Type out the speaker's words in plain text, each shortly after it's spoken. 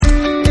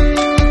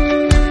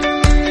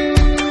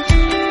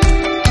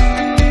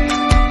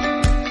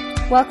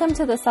Welcome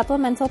to the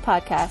Supplemental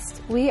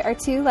Podcast. We are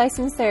two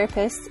licensed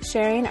therapists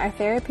sharing our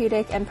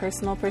therapeutic and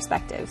personal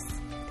perspectives.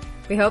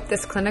 We hope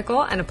this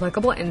clinical and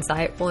applicable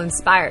insight will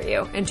inspire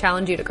you and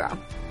challenge you to grow.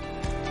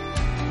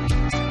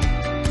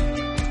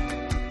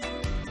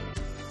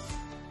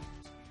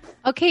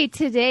 Okay,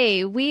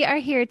 today we are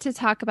here to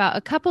talk about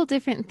a couple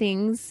different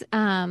things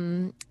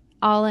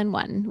all in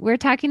one. We're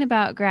talking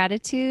about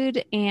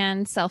gratitude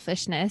and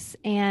selfishness,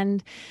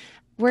 and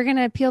we're going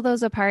to peel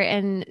those apart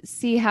and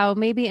see how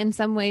maybe in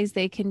some ways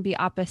they can be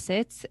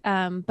opposites,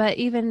 but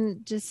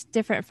even just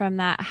different from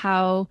that,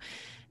 how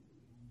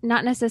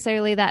not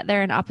necessarily that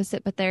they're an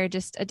opposite, but they're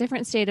just a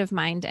different state of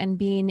mind, and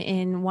being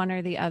in one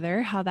or the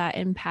other, how that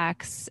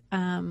impacts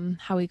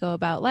how we go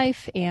about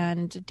life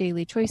and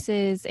daily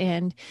choices,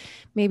 and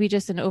maybe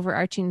just an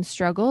overarching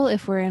struggle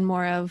if we're in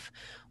more of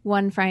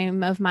one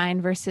frame of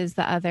mind versus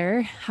the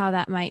other, how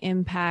that might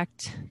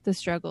impact the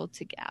struggle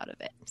to get out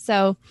of it.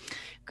 So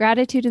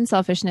gratitude and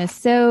selfishness.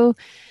 So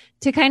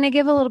to kind of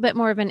give a little bit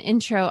more of an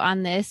intro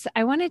on this,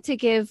 I wanted to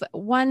give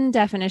one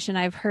definition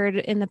I've heard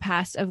in the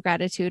past of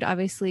gratitude.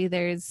 Obviously,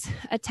 there's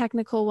a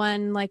technical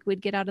one like we'd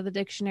get out of the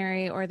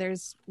dictionary, or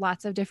there's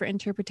lots of different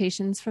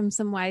interpretations from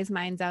some wise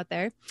minds out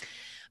there.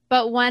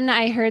 But one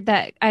I heard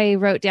that I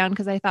wrote down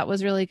because I thought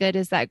was really good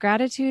is that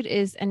gratitude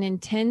is an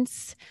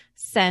intense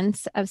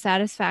sense of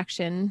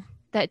satisfaction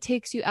that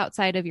takes you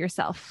outside of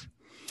yourself.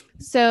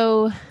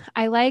 So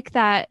I like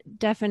that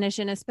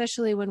definition,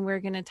 especially when we're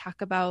going to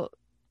talk about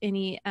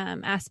any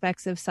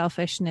aspects of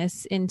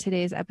selfishness in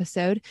today's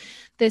episode.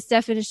 This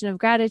definition of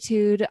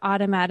gratitude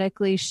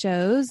automatically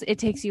shows it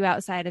takes you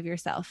outside of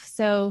yourself.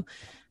 So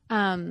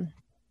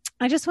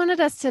I just wanted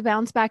us to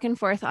bounce back and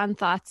forth on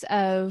thoughts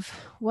of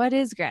what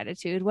is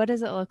gratitude? What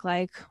does it look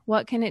like?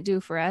 What can it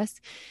do for us?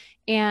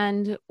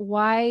 And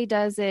why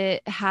does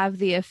it have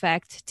the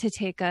effect to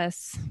take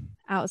us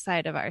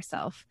outside of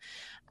ourselves?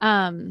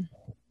 And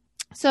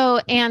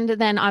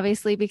then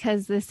obviously,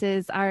 because this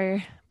is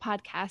our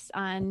podcast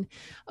on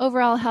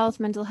overall health,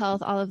 mental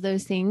health, all of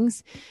those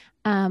things,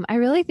 I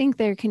really think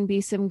there can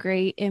be some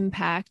great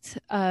impact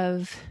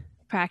of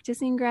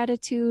practicing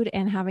gratitude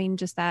and having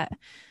just that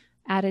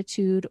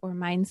attitude or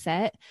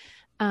mindset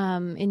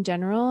in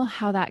general,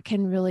 how that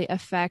can really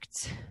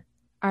affect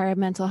our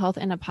mental health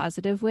in a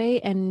positive way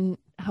and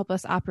help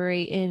us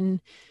operate in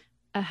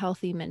a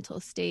healthy mental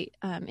state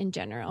in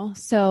general.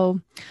 So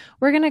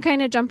we're going to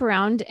kind of jump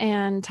around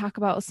and talk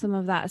about some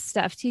of that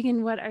stuff.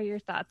 Tegan, what are your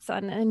thoughts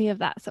on any of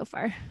that so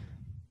far?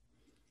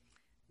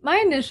 My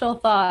initial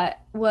thought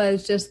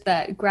was just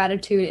that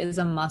gratitude is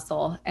a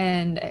muscle,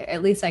 and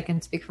at least I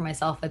can speak for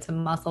myself. It's a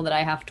muscle that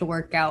I have to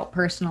work out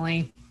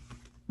personally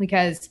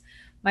because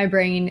my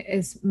brain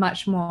is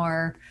much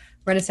more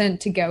reticent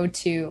to go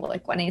to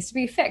like what needs to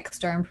be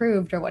fixed or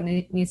improved or what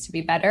needs to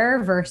be better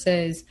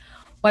versus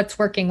what's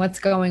working, what's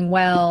going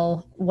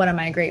well, what am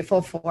I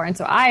grateful for? And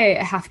so I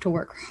have to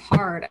work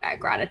hard at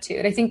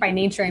gratitude. I think by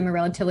nature, I'm a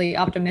relatively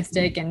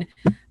optimistic and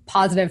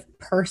positive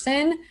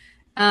person.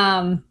 But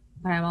I'm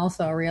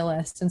also a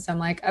realist. And so I'm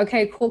like,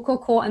 okay,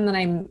 cool. And then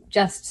I'm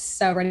just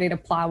so ready to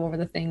plow over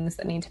the things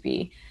that need to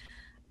be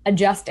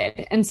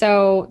adjusted. And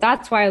so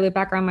that's why I loop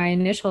back around my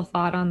initial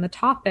thought on the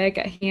topic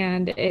at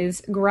hand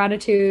is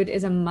gratitude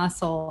is a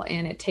muscle,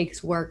 and it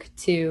takes work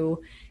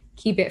to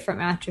keep it from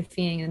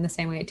atrophying in the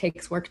same way it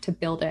takes work to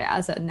build it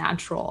as a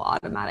natural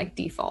automatic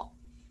default.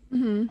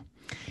 Mm-hmm.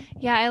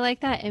 Yeah, I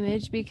like that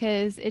image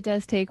because it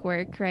does take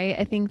work, right?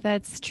 I think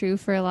that's true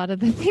for a lot of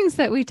the things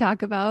that we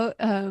talk about.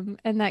 And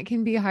that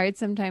can be hard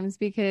sometimes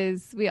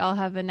because we all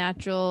have a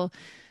natural,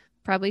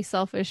 probably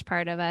selfish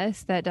part of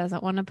us that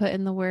doesn't want to put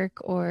in the work,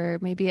 or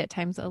maybe at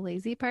times a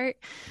lazy part.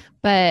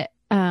 But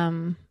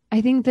I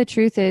think the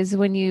truth is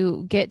when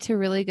you get to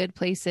really good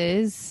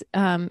places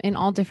in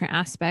all different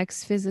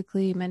aspects,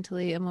 physically,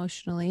 mentally,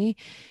 emotionally,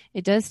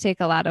 it does take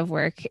a lot of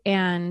work.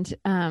 And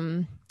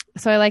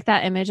so I like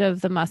that image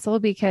of the muscle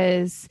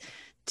because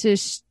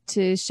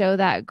to show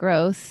that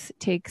growth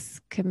takes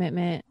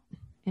commitment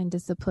and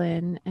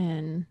discipline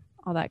and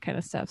all that kind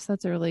of stuff. So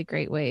that's a really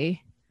great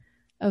way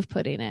of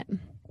putting it.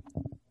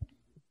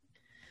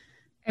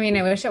 I mean,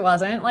 I wish it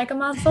wasn't like a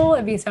muscle.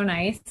 It'd be so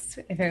nice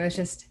if it was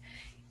just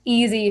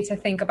easy to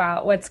think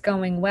about what's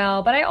going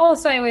well. But I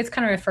always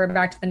kind of refer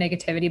back to the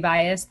negativity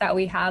bias that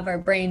we have. Our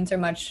brains are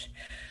much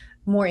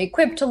more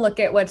equipped to look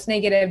at what's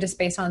negative just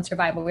based on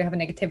survival. We have a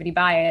negativity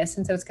bias.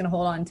 And so it's going to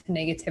hold on to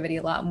negativity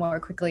a lot more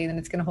quickly than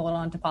it's going to hold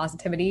on to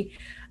positivity.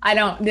 These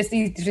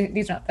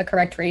are not the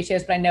correct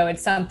ratios, but I know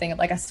it's something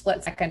like a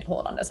split second to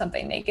hold on to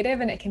something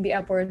negative, and it can be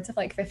upwards of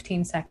like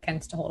 15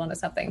 seconds to hold on to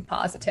something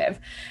positive.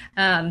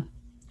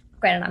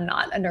 Granted, I'm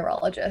not a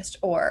neurologist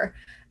or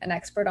an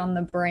expert on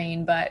the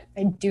brain, but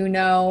I do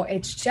know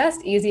it's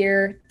just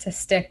easier to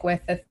stick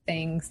with the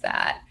things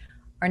that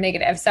are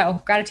negative.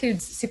 So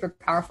gratitude's super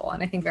powerful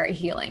and I think very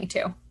healing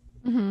too.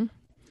 Mm-hmm.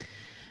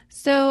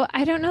 So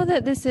I don't know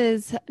that this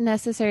is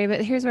necessary,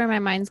 but here's where my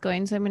mind's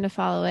going. So I'm going to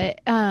follow it.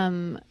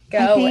 I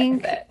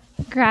think with it.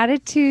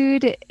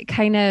 Gratitude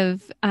kind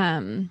of,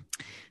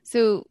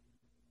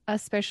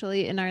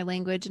 especially in our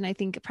language, and I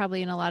think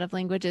probably in a lot of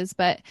languages,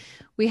 but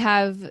we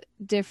have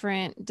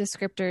different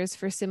descriptors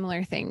for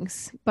similar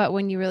things. But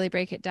when you really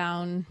break it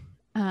down,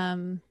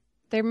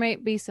 there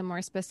might be some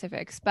more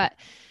specifics. But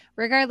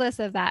regardless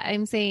of that,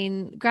 I'm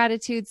saying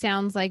gratitude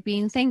sounds like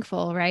being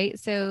thankful, right?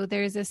 So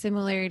there's a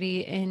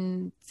similarity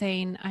in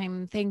saying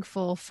I'm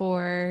thankful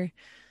for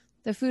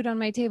the food on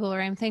my table, or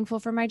I'm thankful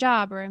for my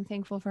job, or I'm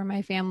thankful for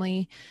my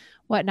family,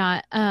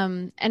 whatnot.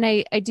 And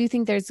I do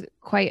think there's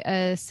quite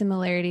a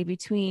similarity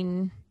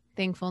between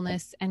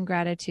thankfulness and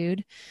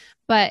gratitude.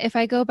 But if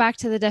I go back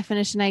to the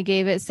definition I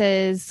gave, it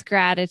says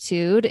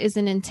gratitude is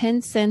an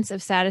intense sense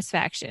of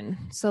satisfaction.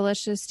 So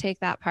let's just take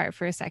that part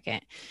for a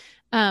second.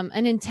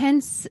 An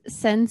intense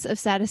sense of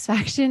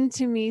satisfaction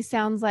to me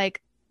sounds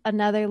like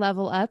another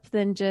level up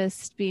than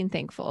just being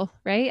thankful,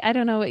 right? I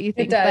don't know what you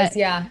think. It does,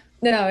 yeah.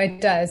 No, it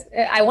does.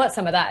 I want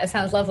some of that. It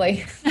sounds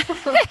lovely.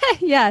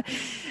 Yeah.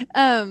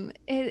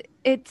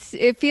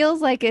 It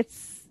feels like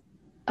it's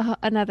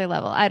another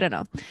level. I don't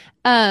know.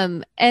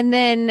 And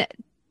then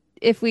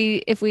if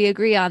we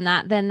agree on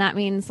that, then that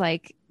means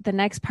like the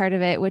next part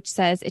of it, which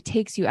says it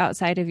takes you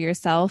outside of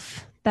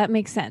yourself. That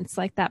makes sense.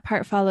 Like that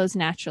part follows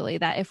naturally,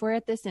 that if we're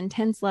at this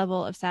intense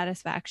level of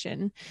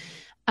satisfaction,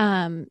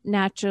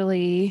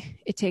 naturally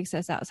it takes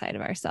us outside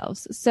of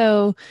ourselves.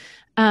 So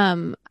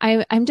I'm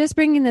just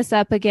bringing this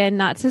up again,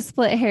 not to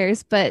split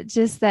hairs, but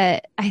just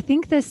that I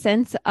think the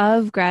sense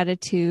of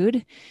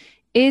gratitude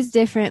is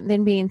different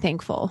than being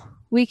thankful.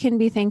 We can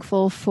be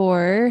thankful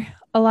for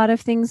a lot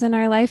of things in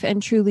our life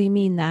and truly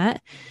mean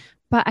that.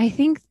 But I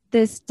think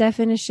this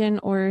definition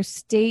or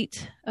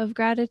state of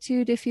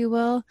gratitude, if you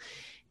will,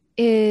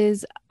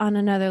 is on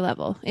another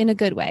level in a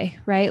good way,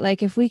 right?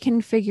 Like if we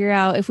can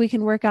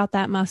work out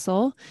that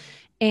muscle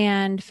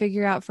and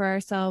figure out for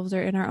ourselves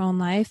or in our own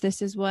life,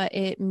 this is what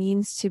it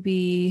means to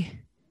be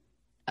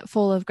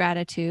full of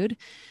gratitude.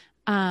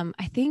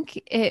 I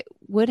think it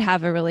would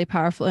have a really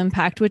powerful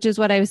impact, which is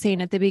what I was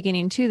saying at the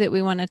beginning too, that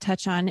we want to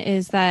touch on,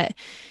 is that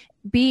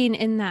being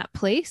in that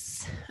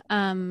place,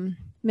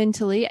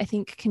 mentally, I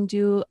think can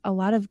do a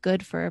lot of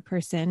good for a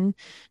person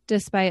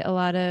despite a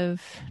lot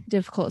of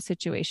difficult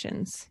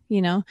situations.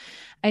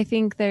 I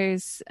think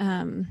there's,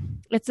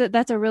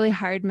 that's a really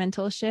hard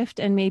mental shift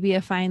and maybe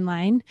a fine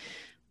line.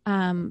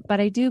 But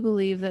I do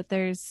believe that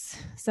there's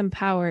some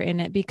power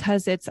in it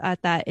because it's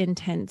at that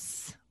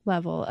intense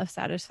level of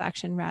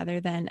satisfaction rather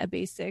than a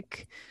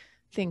basic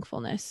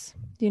thankfulness.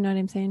 Do you know what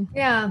I'm saying?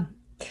 Yeah.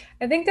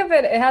 I think of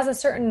it has a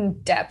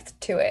certain depth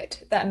to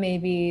it that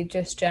maybe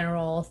just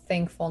general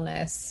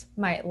thankfulness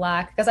might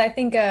lack. Because I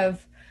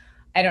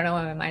don't know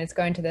why my mind is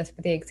going to this,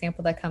 but the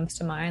example that comes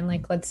to mind,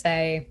 like let's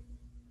say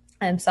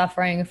I'm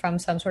suffering from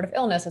some sort of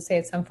illness. Let's say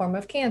it's some form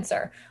of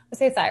cancer. Let's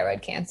say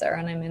thyroid cancer,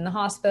 and I'm in the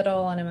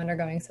hospital and I'm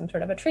undergoing some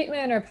sort of a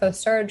treatment or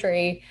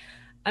post-surgery.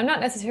 I'm not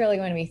necessarily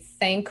going to be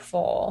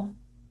thankful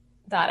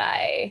that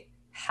I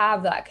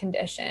have that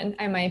condition.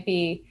 I might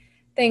be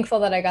thankful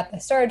that I got the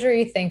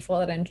surgery, thankful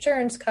that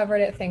insurance covered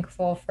it,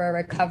 thankful for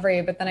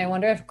recovery. But then I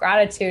wonder if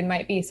gratitude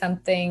might be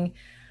something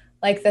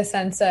like the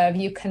sense of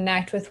you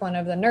connect with one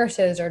of the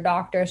nurses or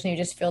doctors and you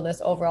just feel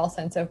this overall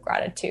sense of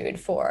gratitude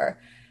for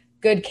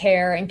good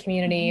care and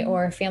community,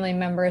 or family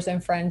members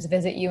and friends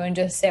visit you and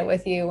just sit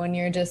with you when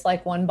you're just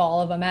like one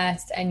ball of a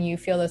mess and you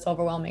feel this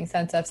overwhelming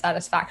sense of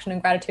satisfaction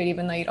and gratitude,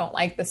 even though you don't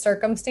like the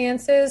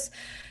circumstances.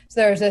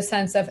 So there's this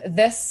sense of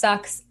this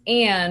sucks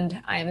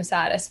and I'm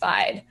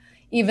satisfied,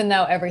 even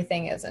though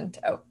everything isn't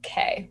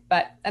okay.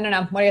 But I don't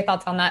know. What are your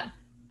thoughts on that?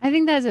 I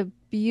think that's a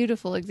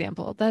beautiful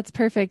example. That's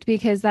perfect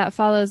because that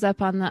follows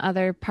up on the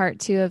other part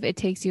too of it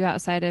takes you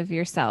outside of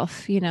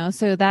yourself,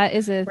 so that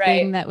is a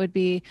thing that would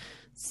be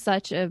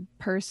such a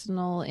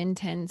personal,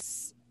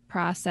 intense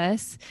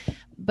process.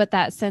 But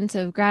that sense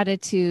of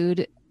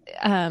gratitude,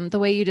 the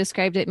way you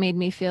described it made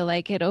me feel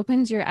like it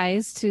opens your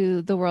eyes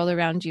to the world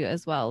around you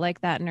as well,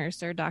 like that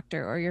nurse or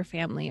doctor or your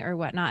family or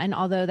whatnot. And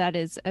although that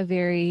is a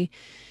very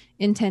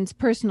intense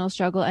personal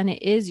struggle and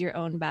it is your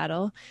own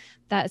battle,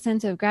 that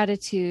sense of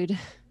gratitude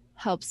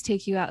helps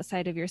take you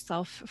outside of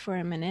yourself for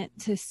a minute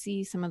to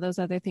see some of those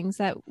other things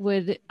that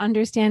would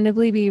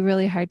understandably be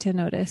really hard to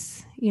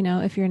notice,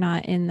 if you're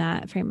not in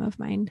that frame of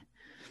mind.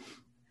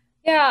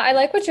 Yeah, I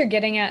like what you're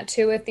getting at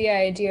too with the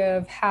idea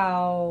of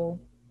how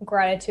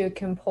gratitude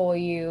can pull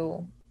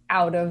you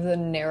out of the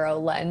narrow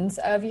lens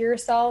of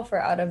yourself or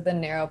out of the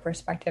narrow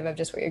perspective of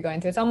just what you're going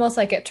through. It's almost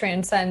like it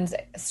transcends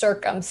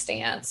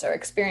circumstance or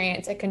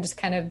experience. It can just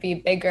kind of be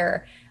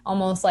bigger,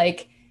 almost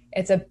like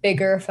it's a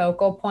bigger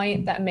focal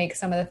point that makes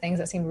some of the things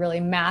that seem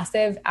really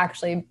massive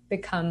actually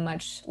become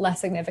much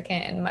less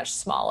significant and much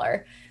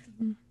smaller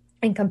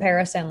in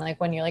comparison.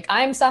 Like when you're like,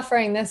 I'm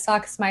suffering, this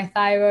sucks, my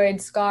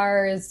thyroid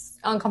scar is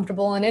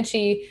uncomfortable and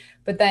itchy,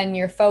 but then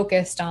you're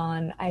focused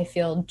on, I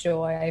feel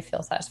joy, I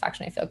feel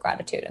satisfaction, I feel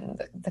gratitude in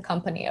the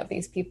company of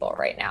these people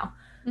right now.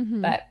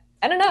 But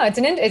I don't know,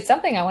 it's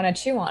something I want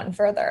to chew on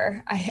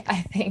further.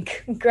 I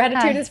think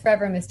gratitude is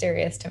forever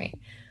mysterious to me.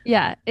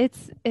 Yeah,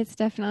 it's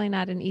definitely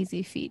not an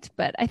easy feat,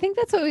 but I think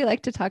that's what we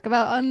like to talk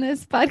about on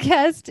this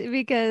podcast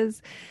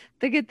because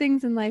the good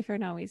things in life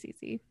aren't always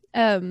easy.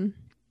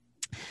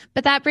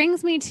 But that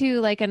brings me to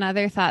like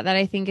another thought that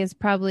I think is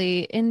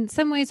probably in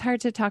some ways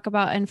hard to talk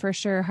about and for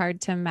sure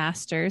hard to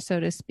master, so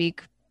to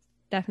speak,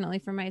 definitely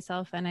for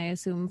myself and I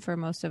assume for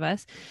most of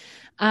us.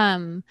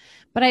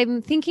 But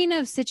I'm thinking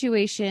of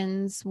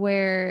situations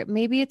where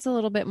maybe it's a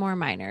little bit more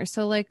minor.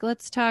 So like,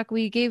 let's talk,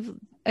 we gave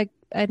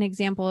an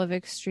example of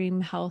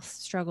extreme health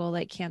struggle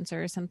like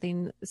cancer or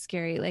something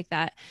scary like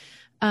that.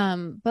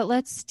 But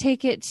let's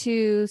take it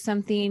to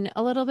something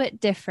a little bit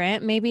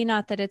different. Maybe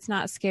not that it's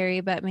not scary,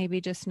 but maybe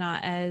just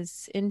not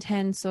as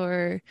intense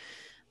or,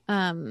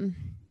 altering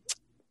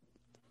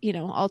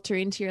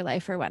to your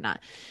life or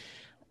whatnot.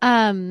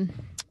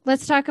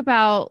 Let's talk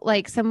about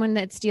like someone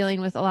that's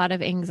dealing with a lot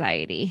of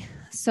anxiety.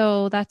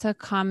 So that's a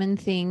common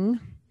thing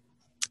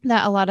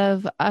that a lot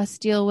of us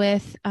deal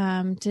with,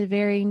 to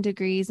varying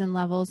degrees and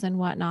levels and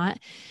whatnot.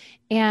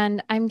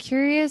 And I'm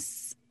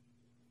curious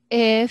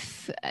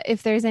if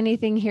there's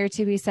anything here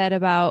to be said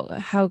about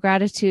how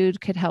gratitude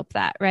could help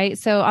that, right?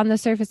 So on the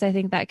surface, I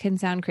think that can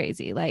sound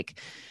crazy. Like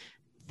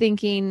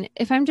thinking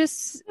if I'm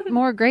just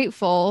more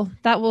grateful,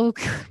 that will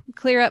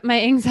clear up my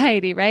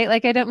anxiety, right?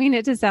 Like, I don't mean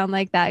it to sound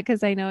like that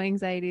because I know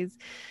anxiety is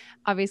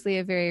obviously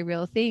a very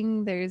real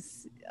thing.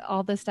 There's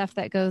all the stuff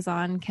that goes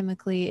on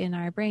chemically in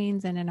our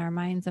brains and in our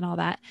minds and all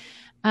that.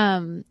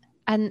 And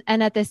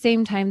at the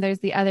same time, there's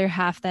the other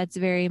half that's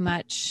very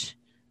much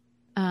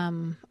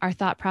our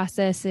thought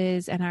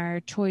processes and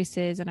our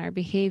choices and our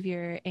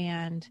behavior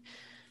and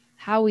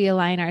how we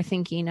align our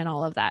thinking and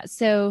all of that.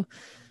 So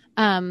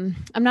I'm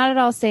not at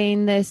all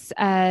saying this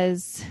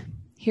as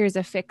here's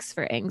a fix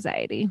for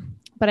anxiety,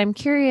 but I'm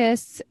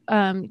curious.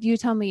 You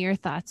tell me your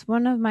thoughts.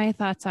 One of my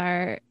thoughts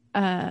are,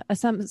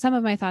 some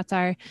of my thoughts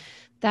are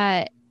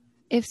that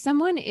if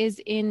someone is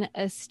in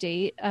a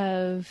state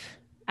of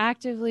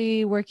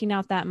actively working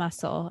out that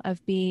muscle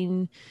of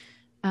being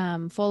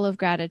full of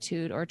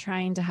gratitude or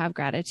trying to have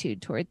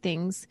gratitude toward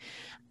things,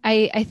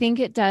 I think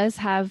it does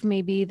have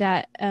maybe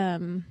that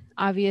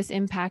obvious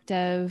impact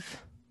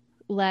of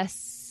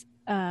less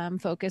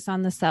focus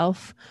on the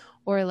self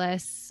or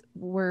less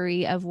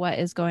worry of what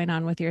is going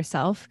on with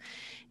yourself.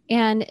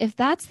 And if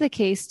that's the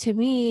case, to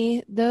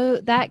me, though,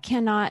 that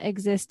cannot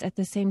exist at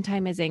the same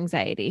time as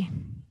anxiety.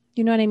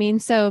 You know what I mean?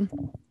 So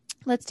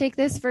let's take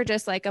this for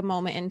just like a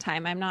moment in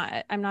time. I'm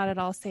not at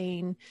all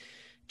saying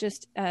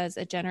just as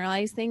a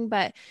generalized thing,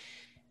 but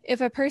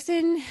if a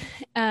person,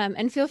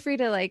 and feel free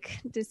to like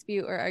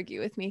dispute or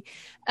argue with me.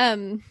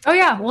 Oh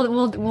yeah,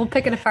 we'll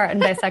pick it apart and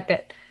dissect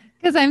it.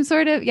 Because I'm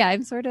sort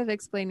of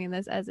explaining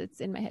this as it's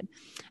in my head.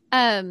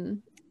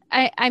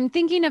 I'm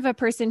thinking of a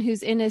person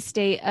who's in a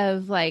state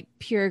of like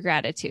pure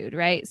gratitude,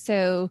 right?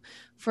 So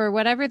for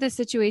whatever the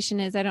situation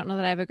is, I don't know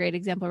that I have a great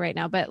example right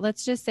now, but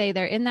let's just say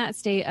they're in that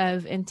state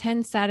of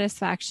intense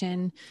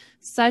satisfaction,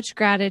 such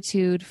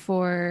gratitude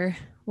for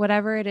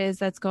whatever it is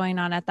that's going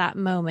on at that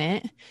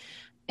moment.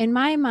 In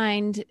my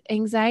mind,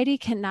 anxiety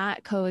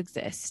cannot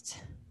coexist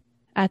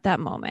at that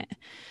moment.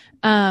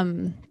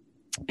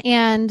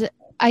 And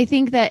I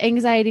think that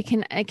anxiety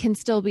can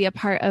still be a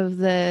part of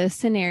the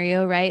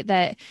scenario, right?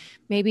 That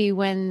maybe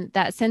when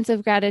that sense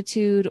of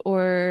gratitude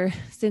or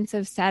sense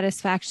of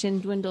satisfaction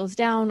dwindles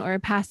down or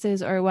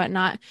passes or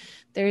whatnot,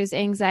 there's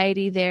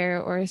anxiety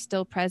there or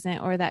still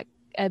present or that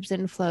ebbs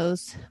and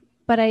flows.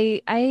 But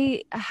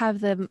I have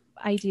the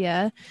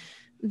idea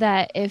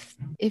that if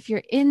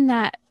you're in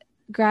that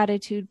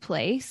gratitude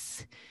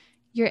place,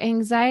 your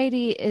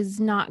anxiety is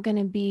not going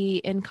to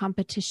be in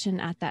competition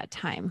at that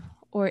time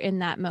or in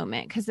that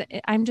moment. Because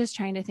I'm just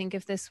trying to think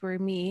if this were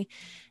me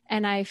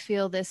and I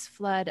feel this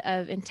flood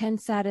of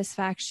intense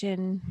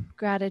satisfaction,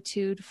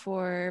 gratitude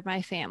for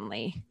my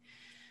family.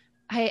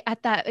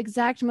 At that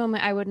exact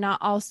moment, I would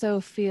not also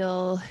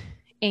feel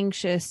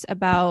anxious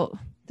about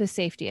the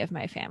safety of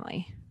my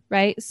family,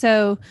 right?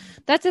 So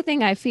that's the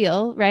thing I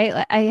feel,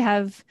 right? I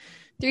have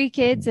 3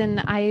 kids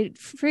and I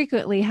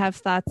frequently have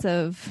thoughts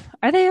of,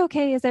 are they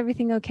okay? Is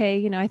everything okay?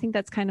 You know, I think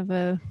that's kind of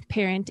a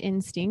parent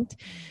instinct.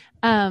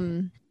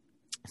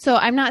 So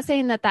I'm not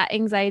saying that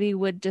anxiety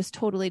would just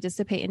totally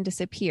dissipate and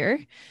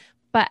disappear,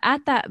 but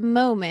at that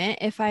moment,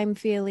 if I'm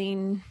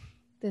feeling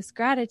this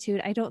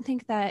gratitude, I don't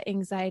think that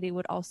anxiety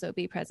would also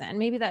be present. And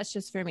maybe that's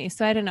just for me.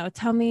 So I don't know.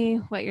 Tell me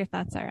what your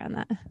thoughts are on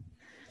that.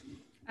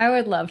 I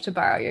would love to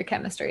borrow your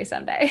chemistry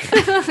someday.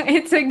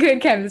 It's a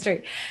good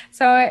chemistry.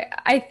 So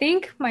I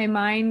think my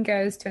mind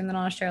goes to, and then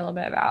I'll share a little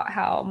bit about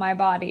how my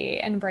body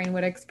and brain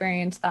would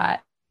experience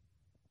that.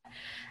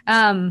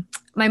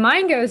 My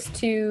mind goes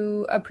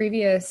to a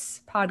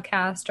previous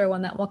podcast or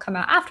one that will come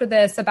out after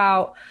this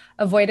about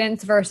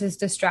avoidance versus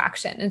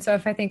distraction. And so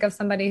if I think of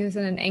somebody who's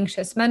in an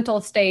anxious mental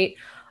state,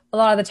 a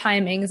lot of the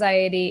time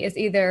anxiety is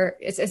either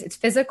it's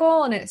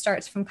physical and it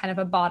starts from kind of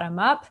a bottom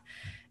up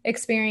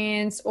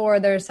experience, or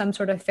there's some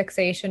sort of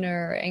fixation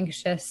or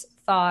anxious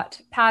thought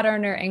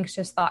pattern or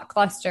anxious thought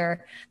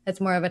cluster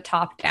that's more of a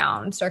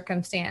top-down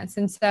circumstance.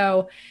 And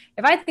so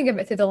if I think of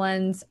it through the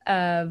lens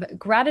of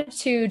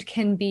gratitude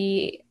can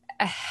be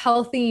a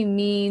healthy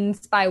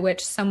means by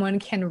which someone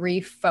can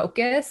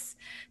refocus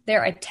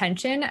their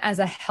attention as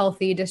a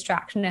healthy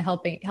distraction, a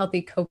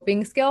healthy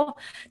coping skill.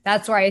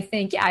 That's where I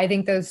think, I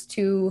think those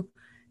two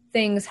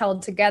things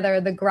held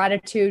together, the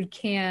gratitude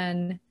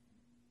can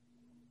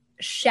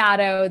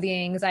shadow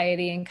the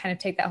anxiety and kind of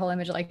take that whole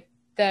image of like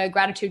the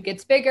gratitude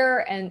gets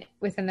bigger, and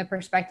within the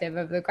perspective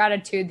of the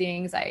gratitude, the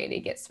anxiety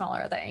gets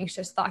smaller, the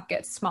anxious thought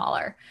gets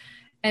smaller.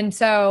 And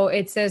so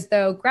it's as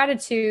though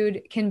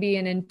gratitude can be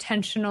an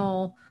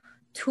intentional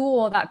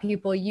tool that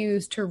people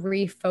use to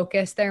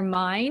refocus their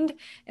mind.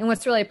 And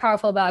what's really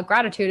powerful about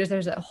gratitude is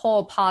there's a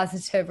whole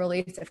positive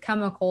release of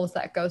chemicals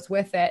that goes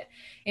with it.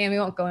 And we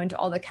won't go into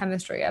all the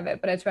chemistry of it,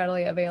 but it's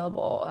readily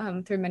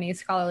available through many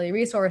scholarly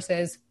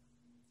resources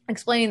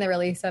explaining the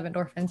release of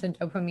endorphins and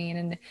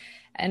dopamine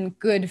and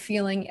good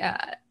feeling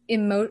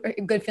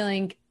good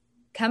feeling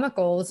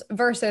chemicals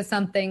versus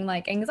something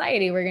like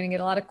anxiety. We're going to get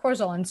a lot of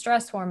cortisol and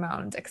stress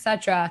hormones,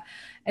 etc.,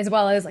 as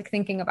well as like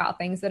thinking about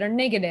things that are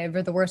negative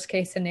or the worst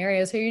case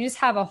scenario. So you just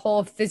have a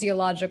whole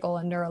physiological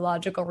and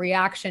neurological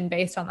reaction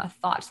based on the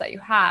thoughts that you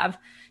have.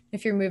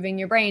 If you're moving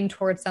your brain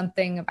towards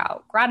something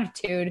about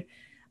gratitude,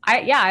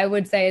 I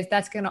would say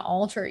that's going to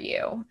alter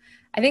you.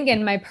 I think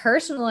in my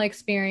personal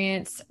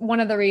experience, one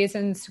of the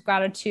reasons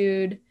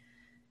gratitude,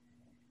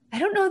 I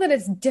don't know that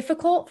it's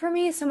difficult for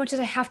me so much as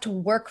I have to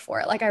work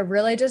for it. Like I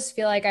really just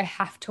feel like I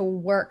have to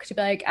work to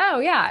be like, oh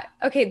yeah,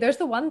 okay, there's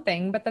the one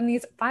thing, but then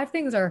these 5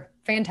 things are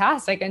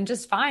fantastic and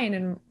just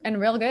fine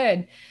and real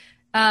good.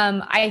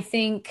 I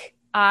think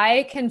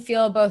I can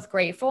feel both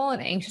grateful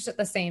and anxious at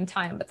the same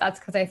time, but that's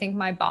because I think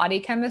my body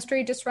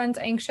chemistry just runs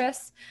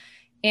anxious.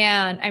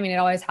 And I mean, it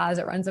always has,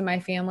 it runs in my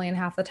family, and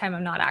half the time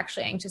I'm not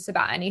actually anxious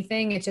about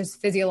anything. It's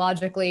just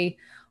physiologically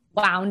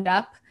wound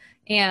up.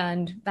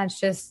 And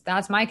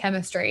that's my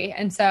chemistry.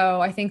 And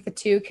so I think the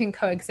two can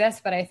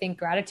coexist, but I think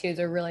gratitude is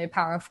a really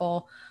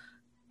powerful,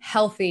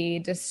 healthy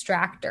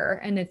distractor.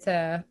 And it's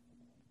a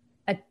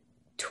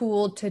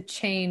tool to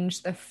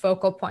change the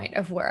focal point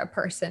of where a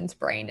person's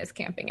brain is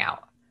camping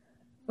out,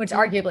 which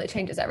arguably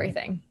changes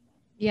everything.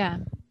 Yeah.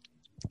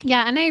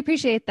 Yeah. And I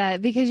appreciate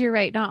that, because you're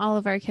right. Not all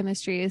of our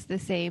chemistry is the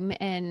same.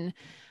 And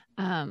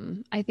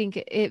I think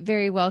it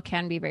very well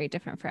can be very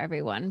different for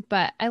everyone.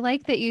 But I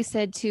like that you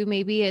said too,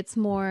 maybe it's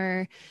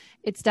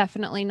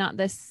definitely not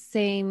the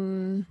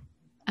same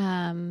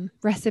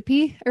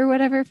recipe or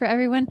whatever for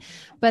everyone,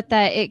 but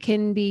that it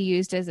can be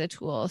used as a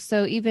tool.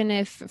 So even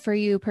if for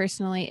you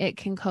personally, it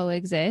can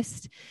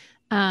coexist,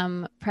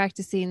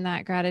 practicing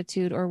that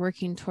gratitude or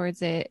working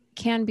towards it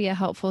can be a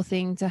helpful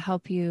thing to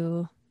help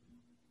you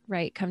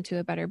come to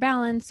a better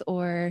balance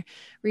or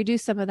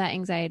reduce some of that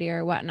anxiety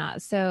or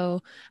whatnot.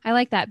 So I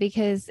like that,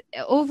 because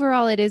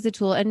overall it is a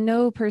tool, and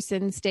no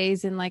person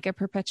stays in like a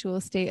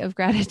perpetual state of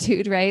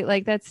gratitude, right?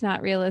 Like that's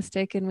not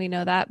realistic, and we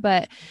know that.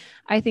 But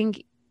I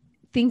think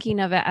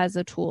thinking of it as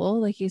a tool,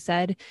 like you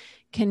said,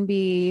 can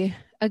be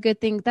a good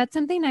thing. That's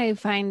something I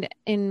find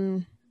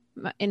in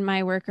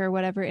my work or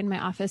whatever in my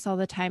office all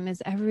the time,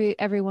 is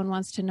everyone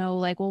wants to know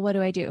like, well, what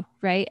do I do?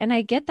 Right. And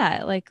I get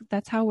that. Like,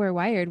 that's how we're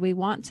wired. We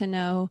want to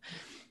know,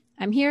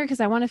 I'm here because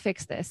I want to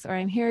fix this, or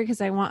I'm here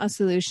because I want a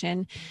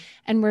solution.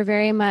 And we're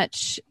very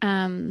much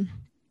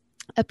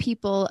a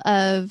people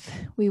of,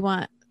 we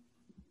want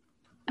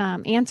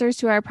answers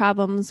to our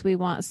problems. We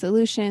want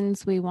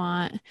solutions. We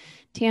want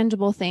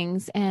tangible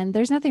things. And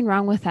there's nothing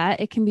wrong with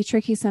that. It can be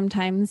tricky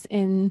sometimes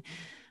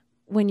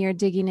when you're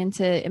digging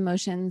into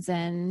emotions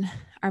and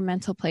our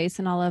mental place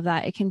and all of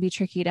that. It can be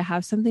tricky to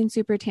have something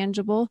super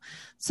tangible.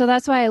 So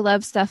that's why I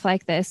love stuff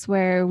like this,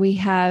 where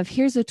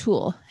here's a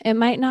tool. It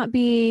might not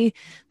be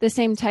the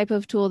same type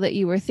of tool that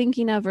you were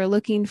thinking of or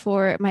looking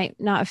for. It might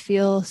not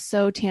feel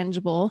so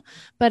tangible,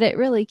 but it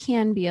really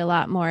can be a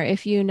lot more.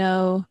 If you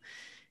know,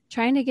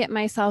 trying to get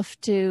myself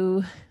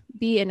to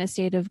be in a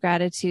state of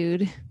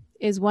gratitude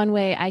is one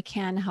way I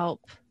can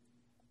help,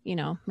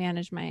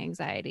 manage my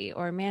anxiety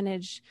or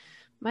manage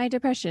my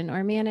depression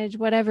or manage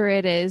whatever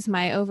it is,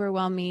 my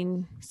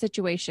overwhelming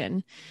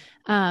situation.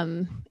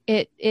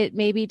 It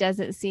maybe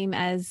doesn't seem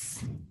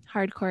as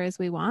hardcore as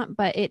we want,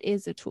 but it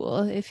is a tool,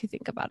 if you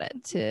think about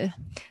it, to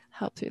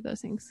help through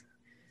those things.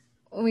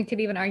 We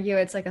could even argue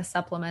it's like a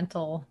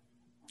supplemental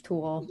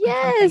tool.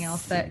 Yes. Something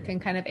else that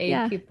can kind of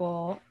aid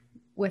people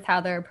with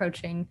how they're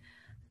approaching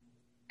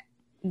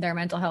their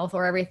mental health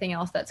or everything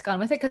else that's gone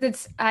with it.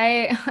 Because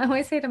I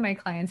always say to my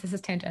clients, this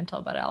is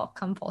tangential, but I'll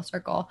come full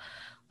circle.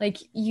 Like,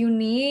 you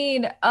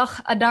need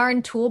a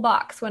darn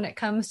toolbox when it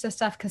comes to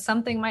stuff, because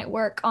something might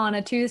work on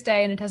a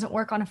Tuesday and it doesn't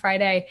work on a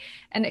Friday.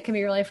 And it can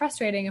be really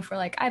frustrating if we're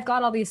like, I've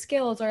got all these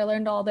skills, or I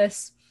learned all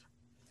this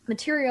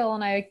material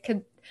and I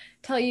could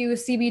tell you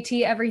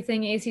CBT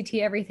everything, ACT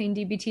everything,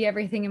 DBT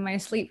everything in my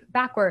sleep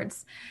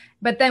backwards.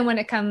 But then when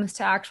it comes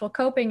to actual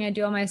coping, I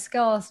do all my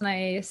skills and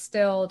I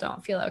still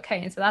don't feel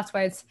okay. And so that's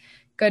why it's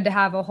good to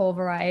have a whole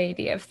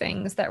variety of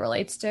things that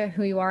relates to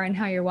who you are and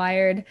how you're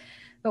wired.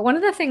 But one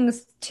of the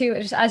things too,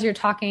 just as you're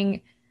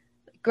talking,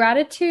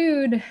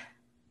 gratitude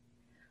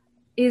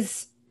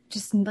is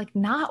just like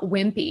not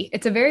wimpy.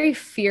 It's a very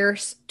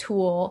fierce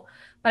tool,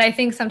 But I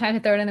think sometimes I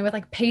throw it in there with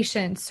like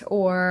patience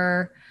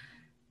or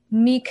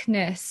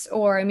meekness,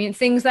 or I mean,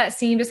 things that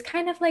seem just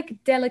kind of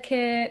like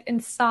delicate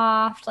and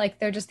soft, like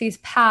they're just these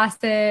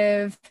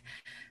passive,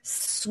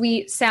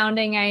 sweet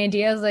sounding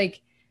ideas.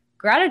 Like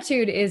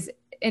gratitude is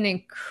an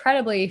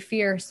incredibly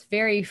fierce,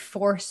 very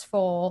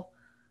forceful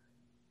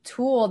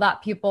tool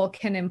that people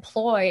can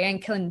employ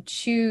and can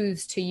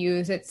choose to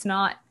use. It's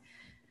not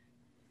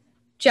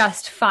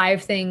just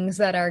 5 things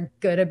that are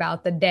good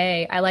about the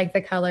day. I like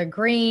the color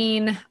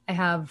green. I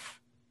have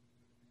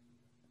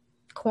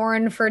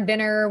corn for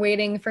dinner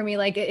waiting for me.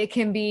 Like it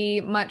can be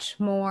much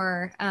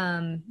more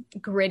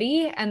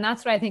gritty. And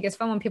that's what I think is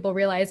fun, when people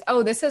realize,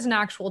 oh, this is an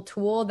actual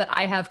tool that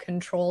I have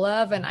control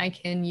of and I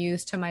can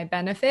use to my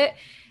benefit.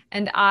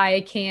 And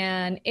I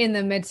can, in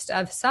the midst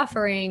of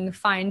suffering,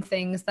 find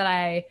things that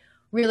I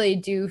really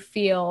do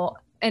feel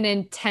an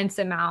intense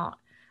amount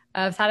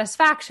of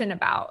satisfaction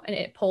about. And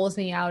it pulls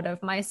me out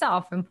of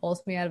myself and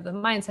pulls me out of the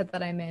mindset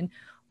that I'm in,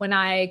 when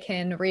I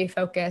can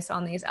refocus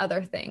on these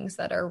other things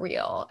that are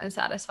real and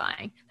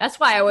satisfying. That's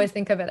why I always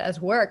think of it as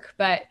work,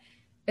 but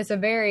it's a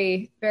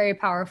very, very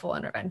powerful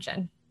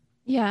intervention.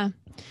 Yeah.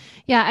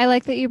 Yeah. I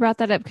like that you brought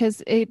that up,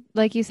 because it,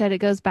 like you said, it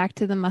goes back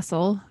to the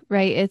muscle,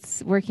 right?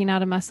 It's working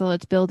out a muscle.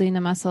 It's building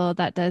a muscle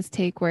that does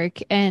take work.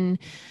 And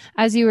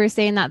as you were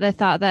saying that, the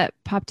thought that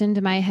popped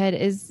into my head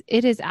is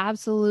it is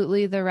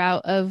absolutely the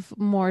route of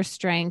more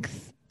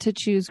strength to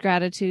choose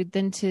gratitude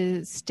than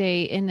to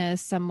stay in a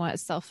somewhat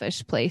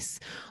selfish place.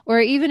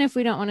 Or even if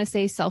we don't want to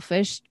say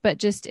selfish, but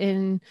just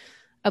in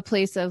a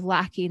place of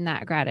lacking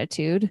that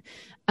gratitude.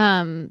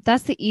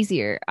 That's the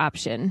easier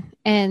option.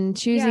 And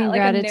choosing like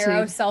gratitude, a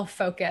narrow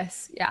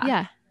self-focus.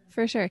 Yeah,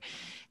 for sure.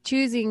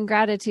 Choosing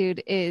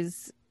gratitude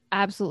is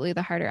absolutely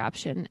the harder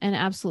option, and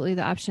absolutely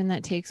the option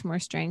that takes more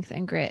strength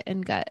and grit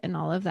and gut and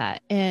all of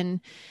that.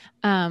 And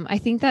I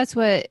think that's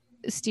what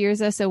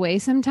steers us away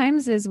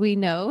sometimes, is we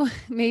know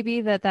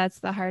maybe that's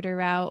the harder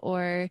route,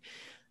 or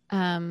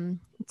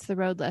it's the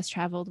road less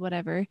traveled,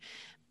 whatever.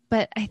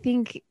 But I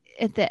think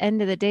at the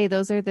end of the day,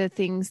 those are the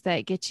things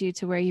that get you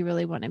to where you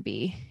really want to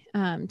be.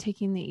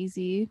 Taking the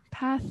easy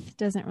path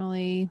doesn't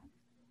really,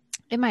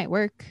 it might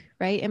work,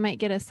 right? It might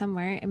get us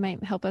somewhere. It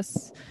might help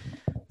us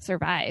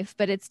survive,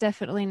 but it's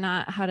definitely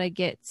not how to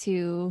get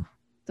to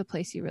the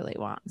place you really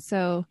want.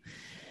 So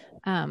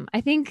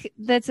I think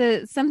that's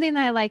something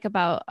that I like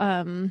about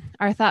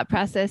our thought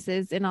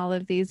processes in all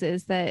of these,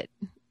 is that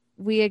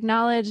we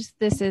acknowledge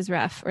this is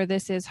rough, or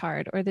this is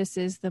hard, or this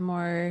is the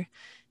more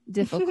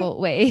difficult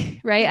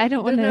way, right? I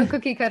don't want to no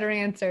cookie cutter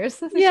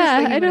answers. It's yeah,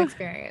 just the human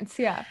experience.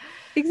 Yeah,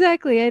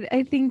 exactly.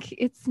 I think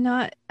it's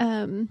not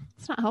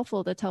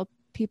helpful to tell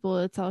people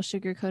it's all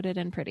sugar coated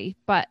and pretty,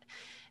 but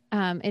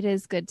it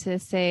is good to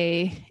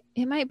say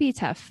it might be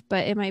tough,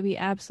 but it might be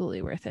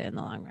absolutely worth it in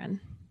the long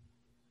run.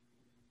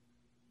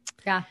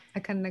 Yeah, I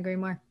couldn't agree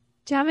more.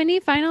 Do you have any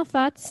final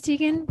thoughts,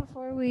 Tegan,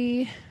 before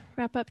we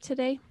wrap up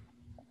today?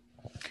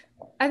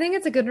 I think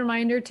it's a good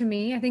reminder to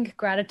me. I think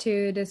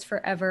gratitude is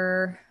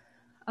forever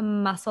a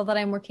muscle that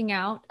I'm working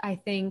out. I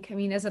think, I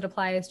mean, as it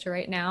applies to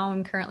right now,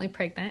 I'm currently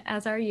pregnant,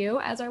 as are you,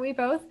 as are we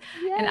both.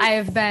 Yes.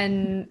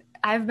 And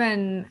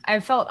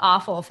I've felt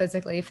awful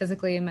physically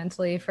and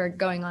mentally for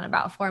going on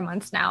about 4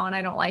 months now. And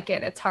I don't like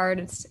it. It's hard.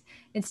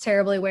 It's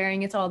terribly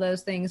wearing. It's all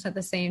those things. At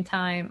the same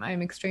time,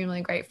 I'm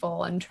extremely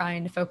grateful and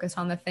trying to focus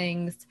on the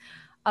things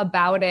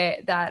about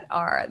it that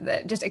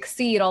just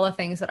exceed all the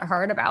things that are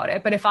hard about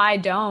it. But if I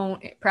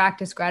don't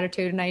practice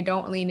gratitude and I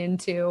don't lean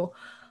into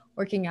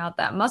working out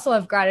that muscle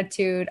of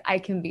gratitude, I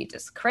can be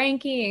just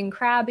cranky and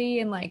crabby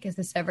and like, is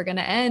this ever going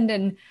to end?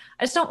 And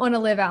I just don't want to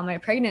live out my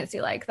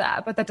pregnancy like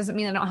that. But that doesn't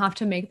mean I don't have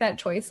to make that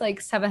choice like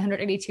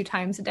 782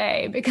 times a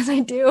day, because I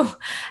do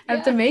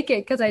have to make it,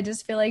 because I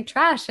just feel like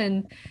trash.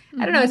 And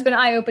I don't know, it's been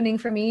eye-opening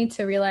for me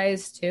to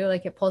realize too,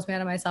 like it pulls me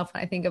out of myself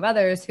when I think of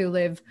others who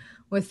live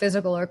with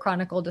physical or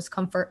chronic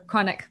discomfort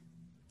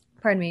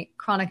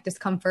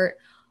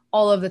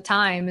all of the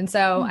time. And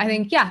so I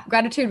think,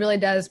 gratitude really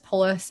does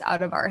pull us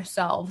out of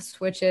ourselves,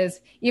 which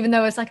is, even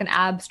though it's like an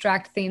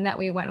abstract theme that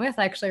we went with,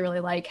 I actually really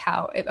like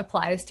how it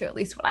applies to at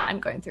least what I'm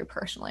going through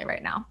personally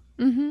right now.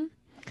 Mm-hmm.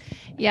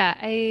 Yeah,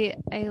 I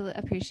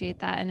appreciate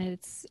that. And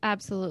it's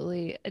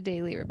absolutely a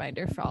daily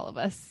reminder for all of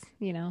us,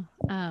 you know.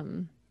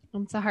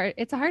 It's a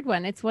hard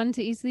one. It's one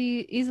to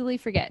easily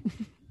forget.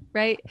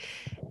 Right.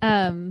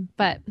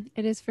 But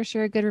it is for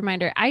sure a good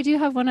reminder. I do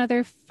have one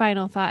other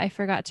final thought I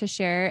forgot to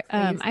share.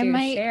 I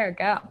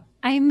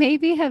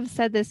maybe have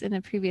said this in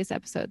a previous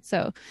episode.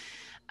 So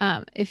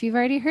if you've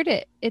already heard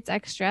it, it's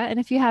extra.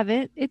 And if you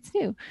haven't, it's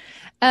new.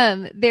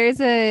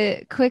 There's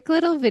a quick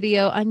little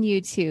video on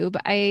YouTube.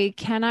 I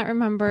cannot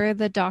remember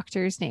the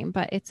doctor's name,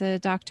 but it's a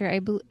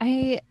doctor.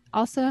 I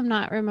also am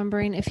not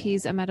remembering if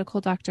he's a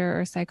medical doctor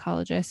or a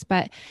psychologist,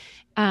 but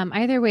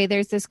either way,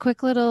 there's this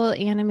quick little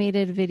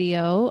animated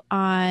video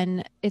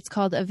it's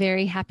called A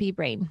Very Happy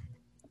Brain.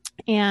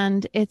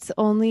 And it's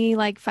only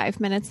like 5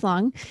 minutes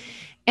long.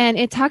 And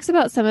it talks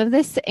about some of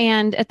this.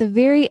 And at the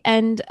very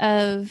end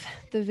of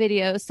the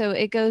video, so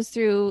it goes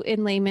through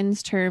in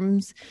layman's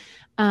terms,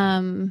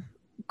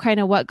 kind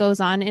of what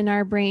goes on in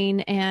our brain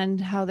and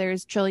how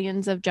there's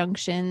trillions of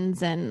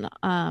junctions and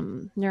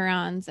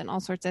neurons and all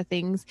sorts of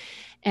things,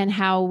 and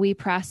how we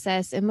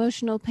process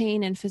emotional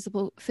pain and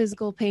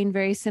physical pain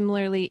very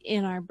similarly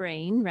in our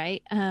brain,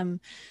 right?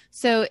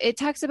 So it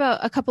talks about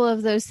a couple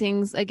of those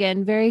things,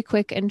 again, very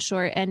quick and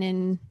short and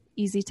in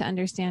easy to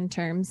understand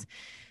terms.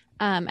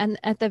 And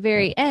at the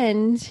very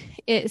end,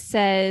 it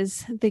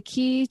says the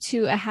key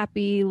to a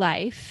happy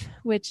life,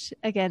 which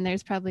again,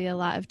 there's probably a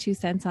lot of 2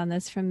 cents on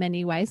this from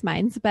many wise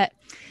minds, but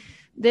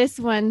this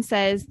one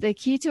says the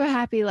key to a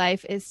happy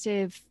life is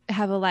to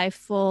have a life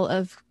full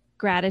of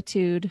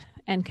gratitude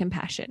and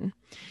compassion.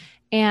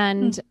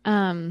 And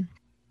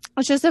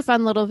it's just a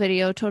fun little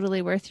video,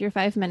 totally worth your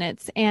 5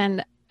 minutes.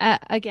 And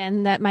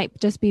again, that might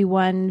just be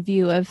one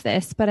view of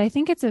this, but I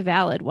think it's a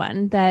valid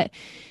one that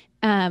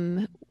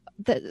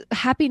that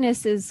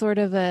happiness is sort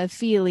of a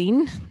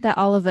feeling that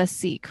all of us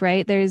seek,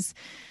 right? There's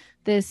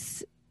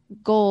this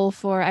goal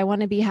for, I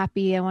want to be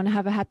happy. I want to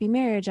have a happy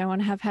marriage. I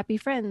want to have happy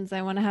friends.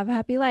 I want to have a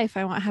happy life.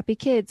 I want happy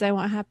kids. I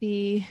want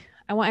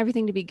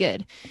everything to be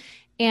good.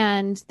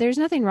 And there's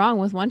nothing wrong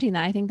with wanting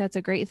that. I think that's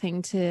a great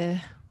thing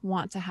to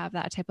want to have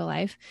that type of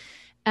life.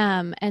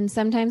 And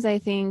sometimes I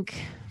think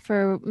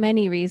for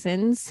many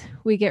reasons,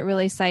 we get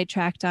really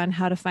sidetracked on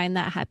how to find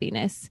that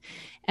happiness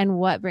and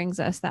what brings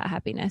us that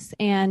happiness.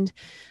 And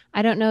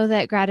I don't know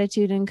that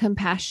gratitude and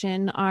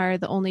compassion are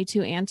the only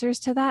 2 answers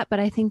to that, but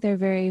I think they're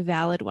very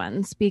valid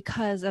ones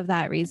because of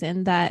that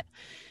reason, that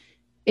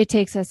it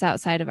takes us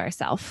outside of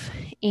ourselves.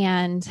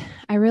 And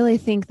I really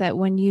think that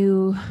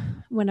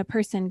when a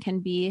person can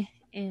be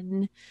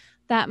in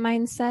that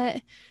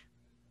mindset,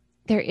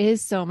 there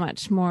is so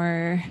much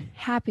more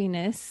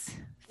happiness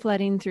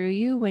flooding through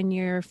you when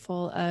you're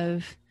full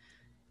of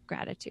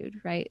gratitude,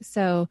 right?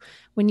 So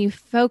when you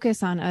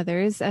focus on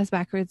others, as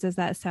backwards as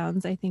that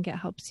sounds, I think it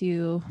helps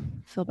you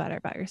feel better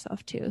about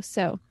yourself too.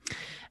 So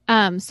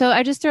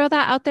I just throw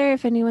that out there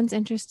if anyone's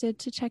interested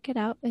to check it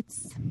out.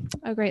 It's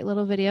a great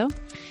little video.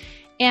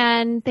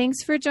 And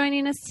thanks for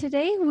joining us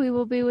today. We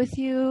will be with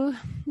you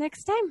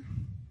next time.